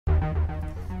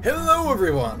Hello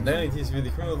everyone,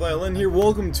 TheCriminalViolin here,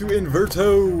 welcome to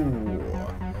Inverto!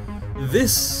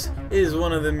 This is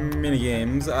one of the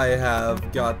mini-games I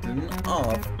have gotten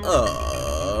off of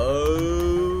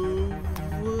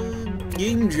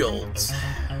Gamejolt.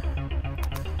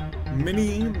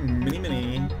 Many,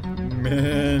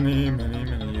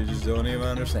 you just don't even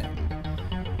understand.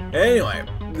 Anyway,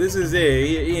 this is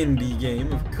a indie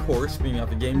game, of course, being off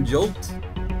the Gamejolt.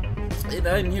 And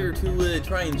I'm here to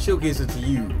try and showcase it to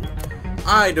you.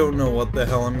 I don't know what the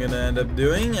hell I'm gonna end up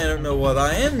doing. I don't know what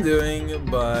I am doing,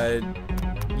 but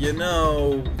you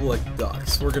know, like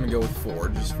ducks, we're gonna go with 4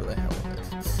 just for the hell of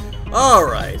it.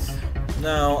 Alright.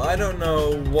 Now, I don't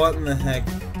know what in the heck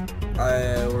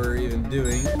we're even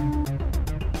doing.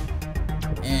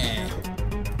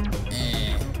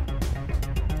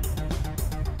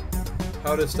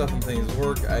 How does stuff and things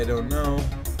work? I don't know.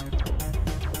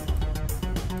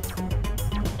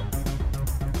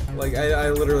 Like, I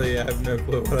literally have no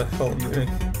clue what the hell I'm doing.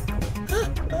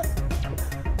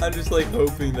 I'm just like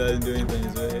hoping that I'm doing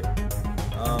things right.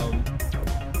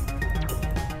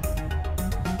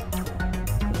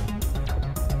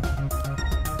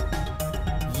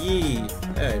 Yee.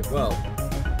 Hey, well,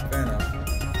 fair enough.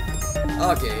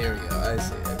 Okay, here we go. I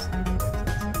see.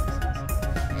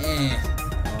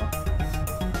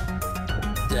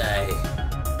 Die.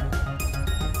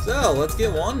 So, let's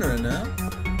get wandering now.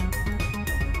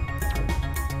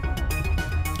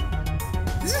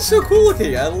 This is so cool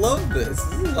looking. I love this.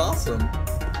 This is awesome.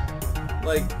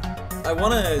 Like, I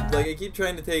wanna, like, I keep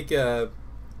trying to take,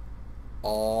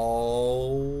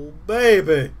 oh,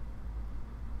 baby.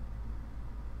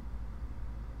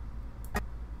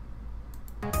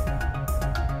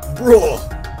 Bro.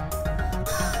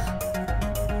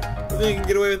 You think I can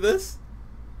get away with this?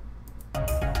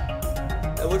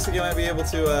 It looks like I might be able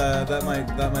to, that might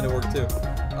have worked too.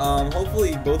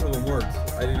 Hopefully both of them worked.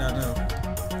 I do not know.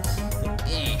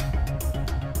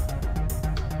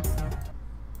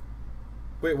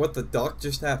 Wait, what the duck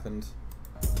just happened?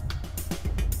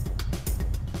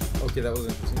 Okay, that was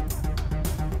interesting.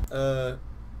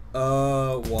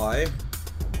 Why?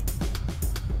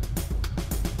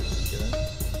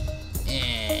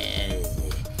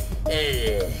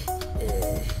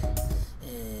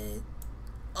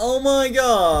 Oh my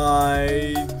god,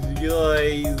 you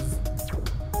guys.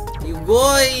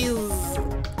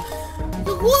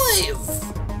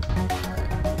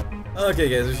 Okay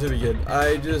guys, it should be good.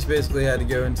 I just basically had to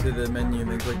go into the menu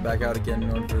and then click back out again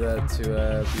in order for that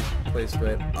to be placed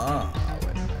right. Ah,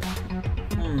 wait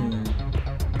a minute.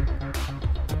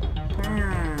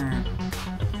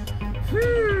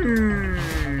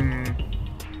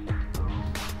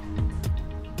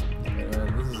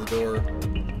 This is a door.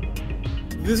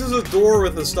 This is a door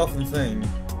with a stuffed thing.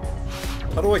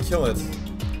 How do I kill it?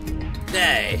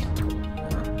 Nay.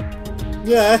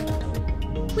 Yeah.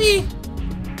 Wee.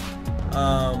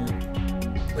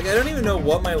 Like, I don't even know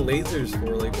what my laser's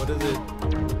for. Like, what is it?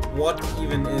 What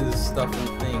even is stuff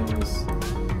and things?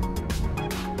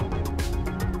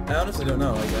 I honestly don't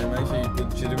know. Like, I'm actually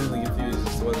legitimately confused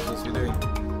as to what I'm supposed to be doing.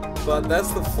 But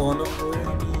that's the fun of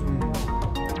learning.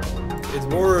 It's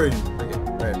boring. Okay,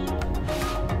 right.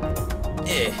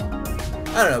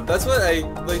 I don't know. That's what I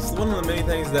like. One of the many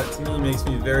things that to me makes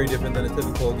me very different than a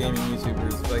typical gaming YouTuber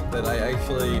is the fact that I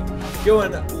actually go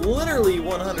in literally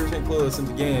 100% clueless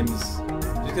into games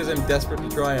just because I'm desperate to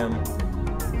try them.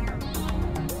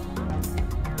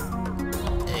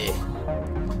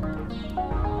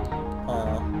 Aw.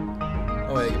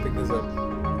 Oh wait, I can pick this up.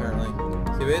 Apparently.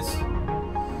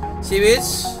 See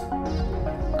this?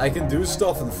 I can do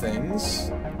stuff and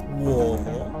things. Whoa.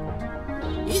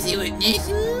 You see what this?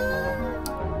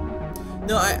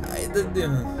 No, the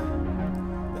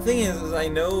thing is I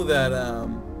know that,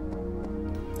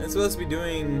 it's supposed to be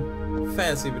doing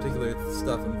fancy particular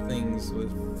stuff and things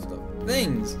with stuff and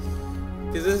things.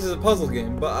 Because this is a puzzle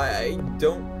game, but I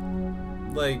don't,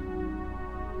 like,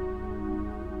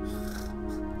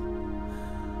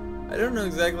 I don't know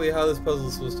exactly how this puzzle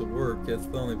is supposed to work. That's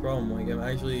the only problem. Like, I'm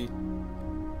actually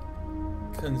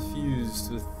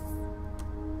confused with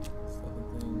stuff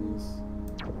and things.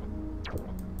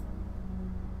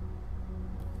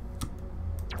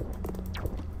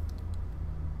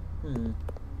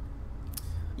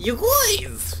 You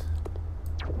guys!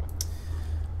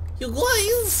 You're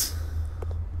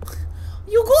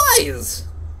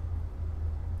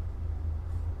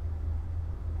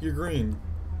green.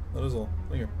 That is all.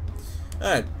 Thank you.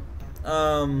 Alright.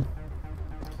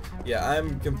 Yeah,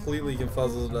 I'm completely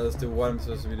confuzzled as to what I'm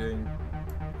supposed to be doing.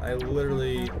 I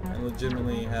literally and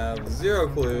legitimately have zero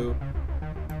clue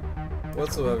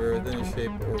whatsoever with any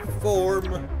shape or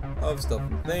form of stuff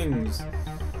and things.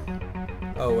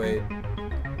 Oh, wait.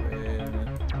 Wait a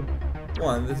minute.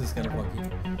 1, this is kind of funky.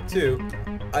 2,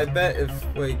 I bet if,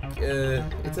 like,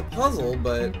 it's a puzzle,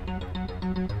 but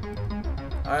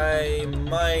I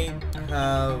might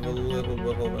have a little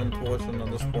bit of intuition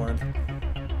on this point.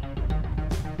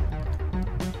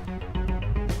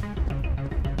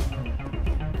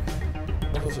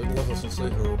 Let us just say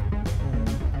who.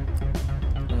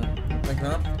 Think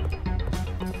not?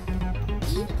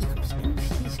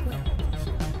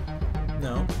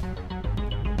 No.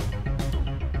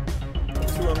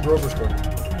 2 on Grover's Court.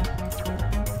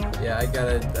 Yeah, I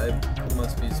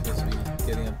must be supposed to be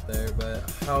getting up there, but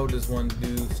how does one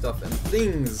do stuff and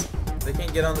things? They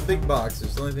can't get on the big box.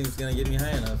 It's the only thing that's gonna get me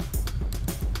high enough.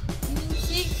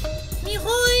 Me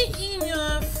high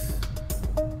enough.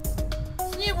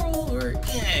 Never over.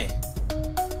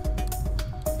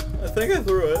 I think I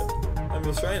threw it. I'm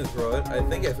just trying to throw it. I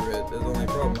think I threw it. That's the only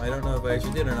problem. I don't know if I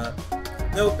actually did or not.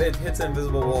 Nope, it hits an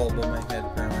invisible wall above my head,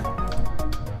 apparently.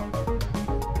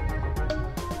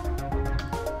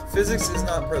 Physics is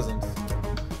not present.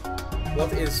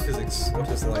 What is physics? What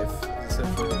is life? Is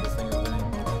essentially what this thing is doing.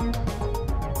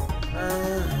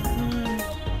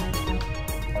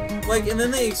 Like, and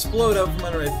then they explode out from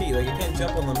under my feet. Like, I can't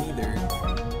jump on them either.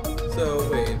 So,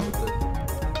 wait, what's it?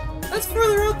 That's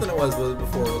further out than it was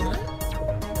before, wasn't it?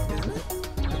 Isn't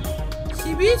it?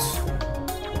 Sea beach?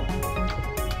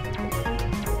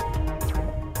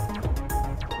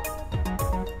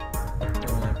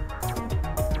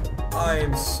 I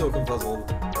am so confuzzled.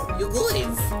 You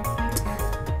guys!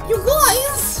 You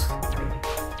guys!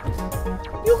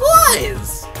 You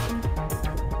guys!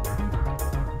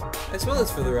 I swear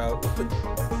that's further out.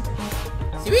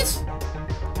 Sea beach?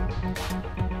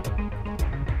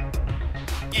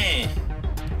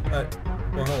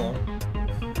 Well, hold on.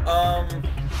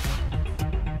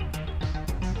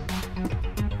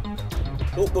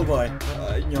 Oh, bye-bye.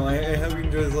 You know, I have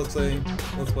enjoyed this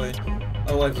let's play.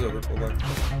 Oh, life's over. Bye-bye.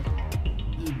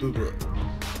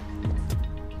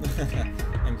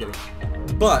 I'm kidding.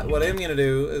 But, what I'm gonna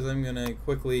do is I'm gonna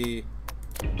quickly...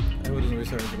 I hope it doesn't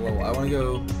restart the level. I wanna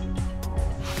go...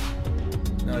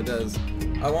 No, it does.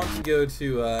 I want to go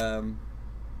to,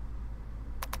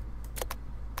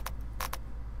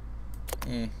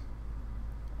 maybe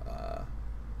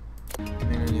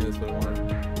I knew that's what I wanted.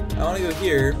 I want to go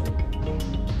here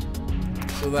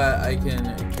so that I can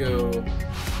go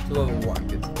to level 1.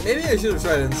 Maybe I should have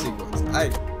tried it in sequence. I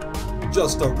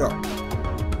just don't know.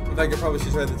 In fact, I probably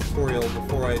should try the tutorial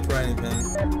before I try anything.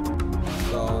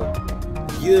 So,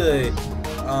 good.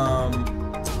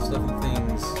 Stuff and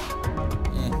things.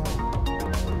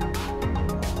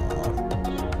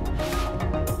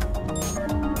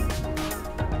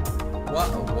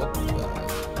 Wow, what the...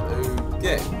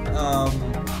 Okay,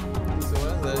 so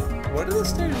what is it? What are the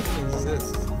stairs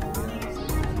exist?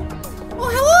 Oh,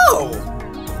 hello!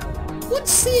 Good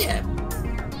to see you!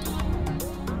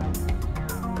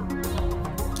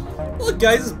 Look,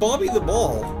 guys, it's Bobby the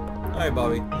Ball. Alright,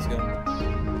 Bobby, let's go.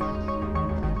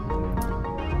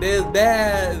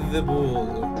 The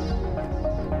Ball.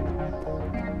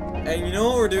 And you know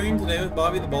what we're doing today with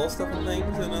Bobby the Ball stuff and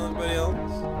things and everybody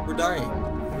else? We're dying.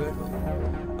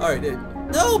 Alright, dude.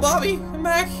 No, Bobby! I'm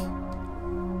back!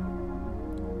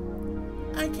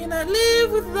 I cannot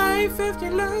live with life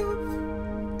after love.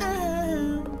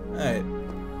 Alright.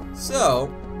 So...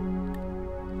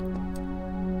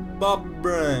 Bob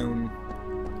Brown.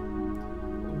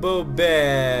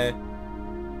 Bobby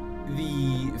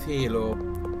the fellow.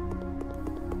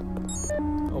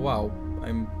 Oh wow.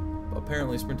 I'm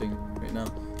apparently sprinting right now.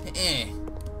 Thank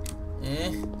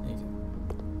you.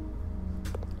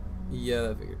 Yeah,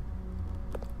 that figured.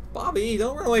 Bobby,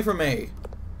 don't run away from me.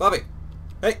 Bobby.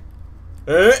 Hey.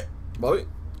 Hey. Bobby.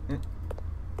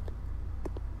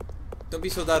 Don't be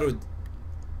so rude.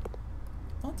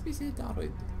 Don't be so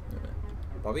rude.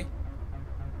 Bobby?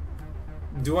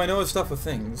 Do I know stuff with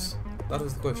things? That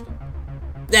is the question.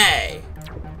 Hey!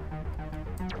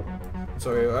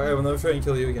 Sorry, I will never try and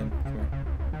kill you again. Come here.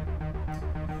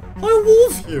 I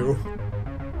wolf you!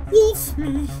 Wolf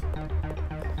me!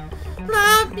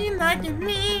 Love me like you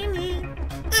mean it!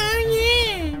 Oh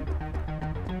yeah!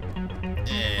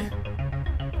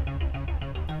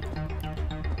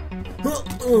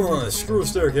 Screw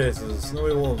staircases.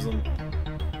 Nobody loves them.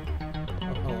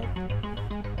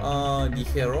 The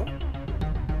hero?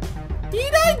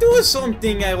 Did I do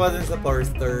something I wasn't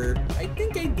supposed to? I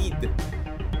think I did.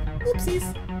 Oopsies.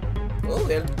 Oh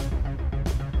well.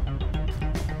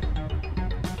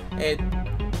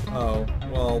 Oh,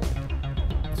 well.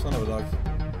 Son of a duck.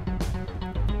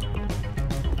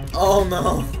 Oh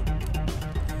no.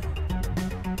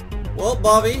 Well,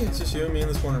 Bobby, it's just you and me in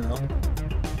this corner now.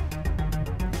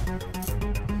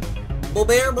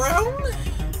 Bear Brown?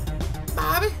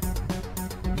 Bobby?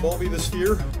 Bobby the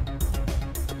Sphere?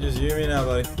 Just you and me now,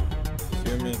 buddy. Just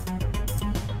you and me.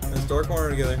 Let's door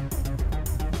corner together.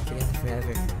 Together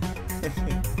forever.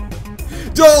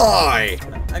 Die!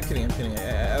 I'm kidding, I'm kidding.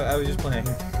 I was just playing.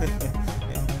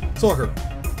 Soccer.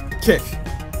 Kick.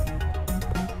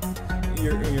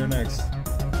 You're next.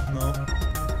 No?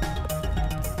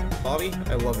 Bobby,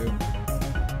 I love you.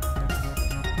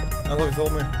 I love you so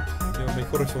much. You're my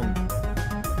corazón.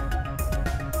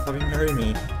 Bobby, marry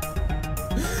me.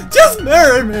 Just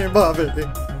marry me, Bobby!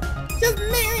 Just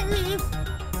marry me!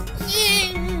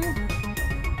 Yeah.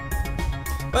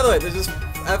 By the way, there's this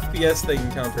FPS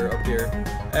thing counter up here.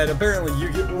 And apparently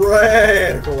you get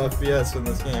radical FPS in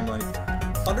this game, like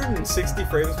 160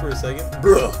 frames per second.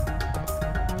 Bruh!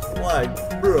 Like,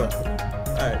 bruh.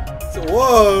 Alright, so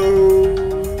whoa!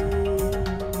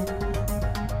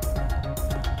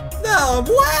 No, I'm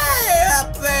way up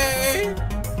there!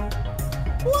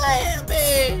 Way up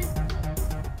there!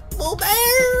 Little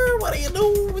bear, what do you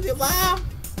do with your life?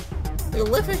 You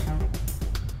lippy?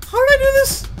 How did I do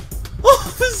this?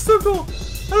 Oh, this is so cool!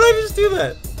 How did I just do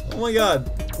that? Oh my god.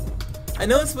 I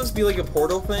know it's supposed to be like a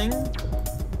portal thing,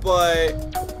 but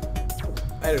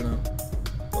I don't know.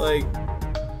 Like,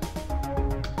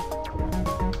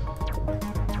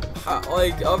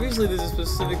 obviously there's a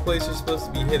specific place you're supposed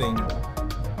to be hitting.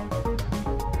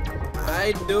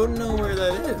 I don't know where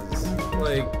that is.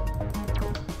 Like,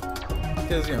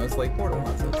 because, you know, it's like portal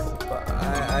nonsense. But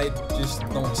I just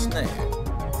don't know.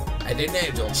 I don't know,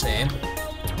 don't say.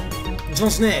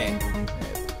 Don't know.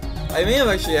 I may have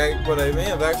actually, what I may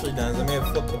have actually done is I may have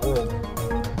flipped the world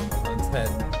on its head.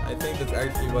 I think that's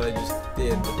actually what I just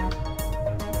did.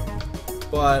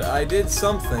 But I did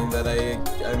something that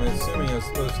I'm assuming I was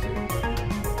supposed to.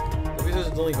 Maybe there's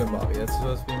a delinquent Bobby. That's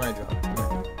supposed to be my job.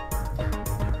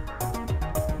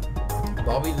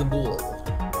 Bobby the Bull.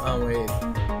 Oh wait.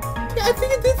 Yeah, I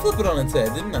think I did flip it on its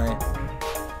head, didn't I?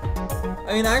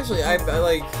 I mean, actually, I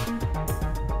like.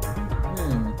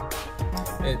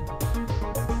 It.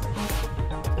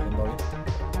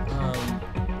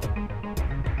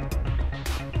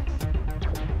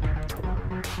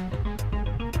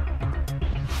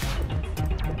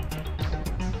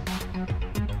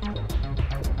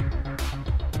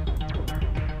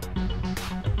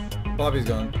 Bobby's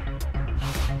gone.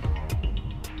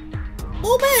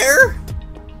 Oh, bear!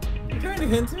 You trying to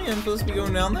hint to me I'm supposed to be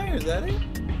going down there? Is that it?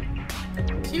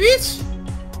 See, bitch?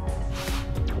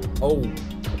 Oh,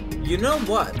 you know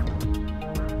what?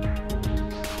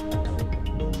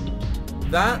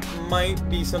 That might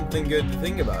be something good to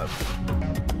think about.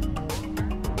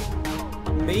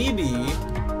 Maybe.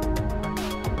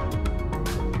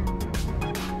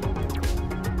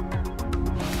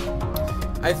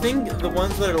 I think the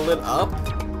ones that are lit up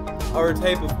are a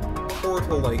type of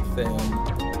portal-like thing,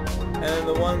 and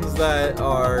the ones that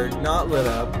are not lit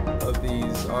up of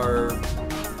these are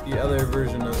the other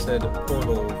version of said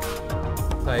portal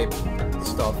type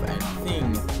stuff and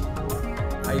thing.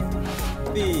 I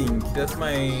think that's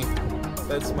my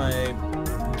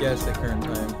guess at current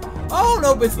time. Oh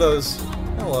nope, it's those.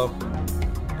 Hello.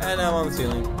 And now I'm on the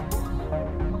ceiling.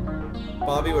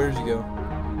 Bobby, where did you go?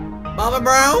 Bobby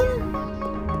Brown?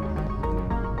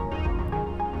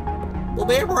 Well,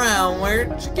 Bear Brown,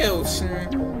 where'd you go, son?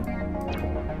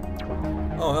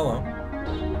 Oh, hello.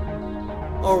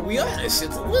 Are we on a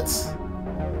satellite?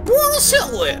 We're on a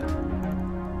satellite!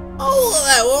 Oh,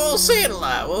 that, we're on a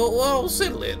satellite. We're on a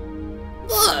satellite.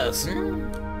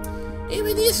 Listen.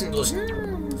 Listen,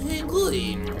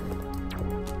 including.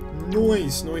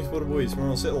 Nice for the boys. We're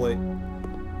on a satellite.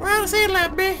 We're on a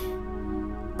satellite, babe.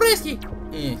 Brisky.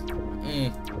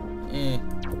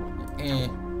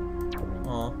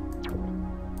 Aw.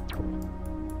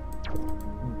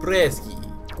 Bresky.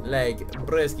 Like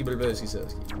Bresky Bulbowski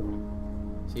Soski.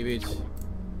 See, bitch.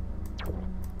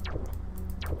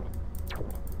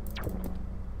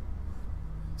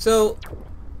 So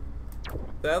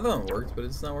the other one worked, but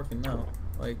it's not working now.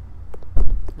 Like,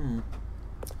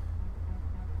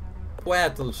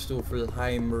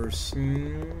 Quattlestofelheimers.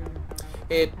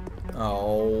 It.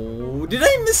 Oh, did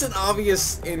I miss an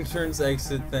obvious entrance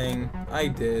exit thing? I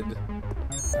did.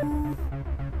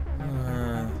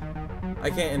 I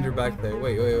can't enter back there.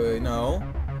 Wait, no.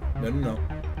 No.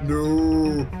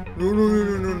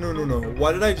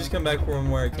 Why did I just come back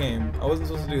from where I came? I wasn't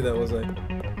supposed to do that, was I?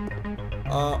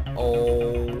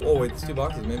 Oh wait, there's two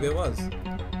boxes. Maybe it was. I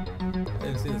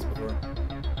didn't see this before.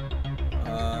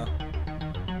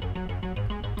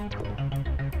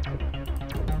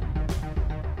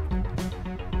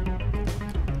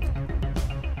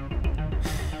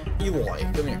 Eloy,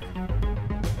 come here.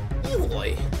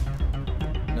 Eloy.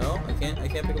 I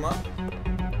can't pick them up.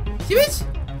 See it?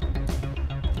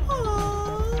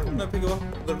 Oh, I'm not pick them up.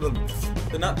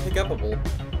 They're not pick upable.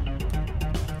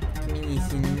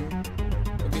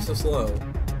 Don't be so slow.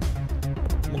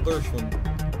 McGershwin.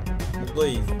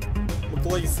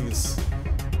 McGlaces.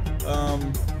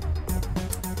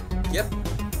 Yep.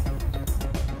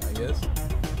 I guess.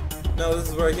 No, this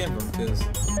is where I came from, because...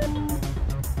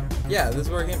 Yeah, this is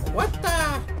where I came from. What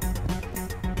the?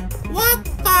 What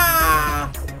the?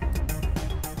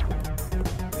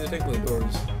 These are technically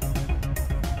doors.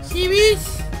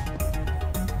 Serious?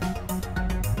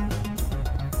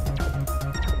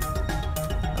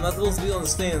 I'm not supposed to be on the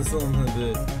stand, so I'm gonna do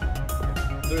it.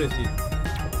 Where is he?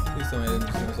 Please tell me I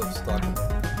didn't see myself stuck. I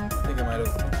think I might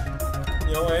have.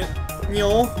 No, wait. No!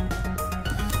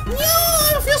 No!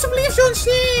 I feel some leaves on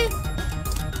sleep!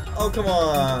 Oh, come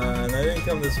on. I didn't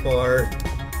come this far.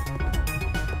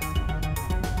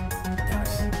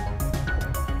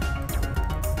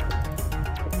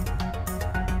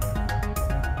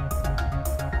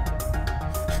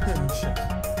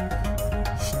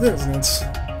 That was nuts.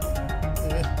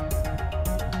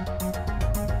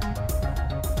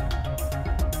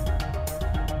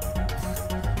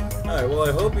 Alright, well,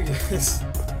 I hope you guys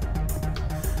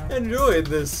enjoyed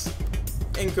this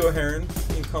incoherent,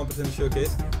 incompetent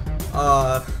showcase.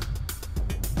 I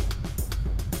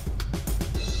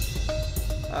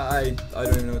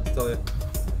don't even know what to tell you.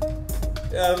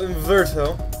 Yeah,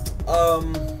 Inverto.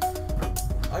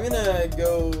 I'm gonna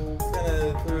go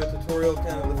kinda through a tutorial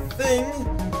kind of a thing,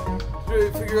 try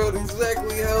to figure out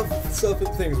exactly how stuff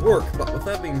and things work. But with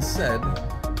that being said,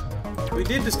 we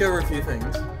did discover a few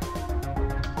things.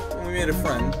 And we made a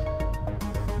friend.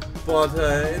 But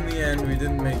in the end, we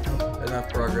didn't make enough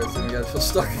progress and we got still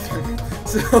stuck again.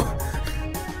 So,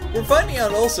 we're finding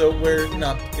out also where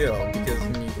not to go, because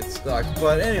when you get stuck.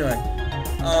 But anyway,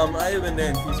 I have been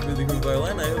Dan with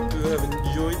TheCriminalViolin. I hope you have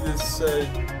enjoyed this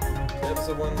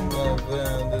episode 1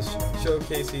 of this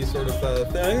showcasey sort of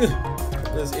thing.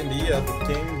 This indie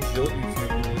Gamejolt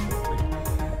YouTube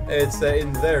video. It's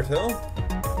Inverto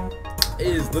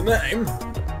is the name,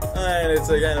 and it's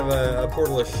a kind of a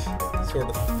portalish sort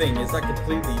of thing. It's not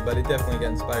completely, but it definitely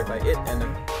got inspired by it and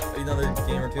another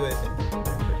game or two, I think.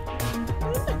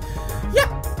 Yeah,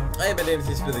 I have been Dan with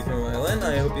TheCriminalViolin.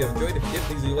 I hope you have enjoyed. If you did,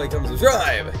 please leave a like, comment,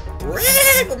 subscribe.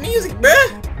 Rap with music, bruh.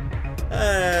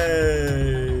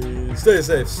 Stay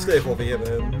safe, stay healthy, have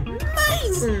a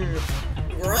nice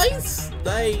rice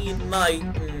day, night,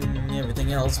 and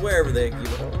everything else, wherever they keep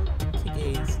it on.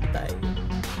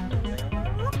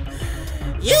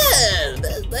 Yeah,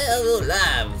 that's our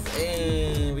lives.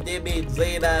 And with that being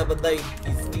said, I would like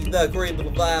to see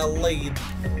TheCriminalViolin.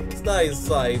 Stay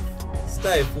safe,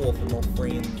 stay healthy, my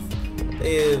friends.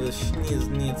 Have a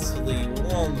schnitzly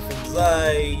wonderful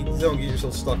day. Don't get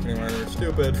yourself stuck anywhere, you're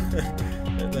stupid.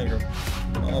 Thank you.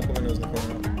 I'll put my nose in the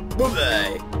corner.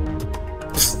 Bye-bye!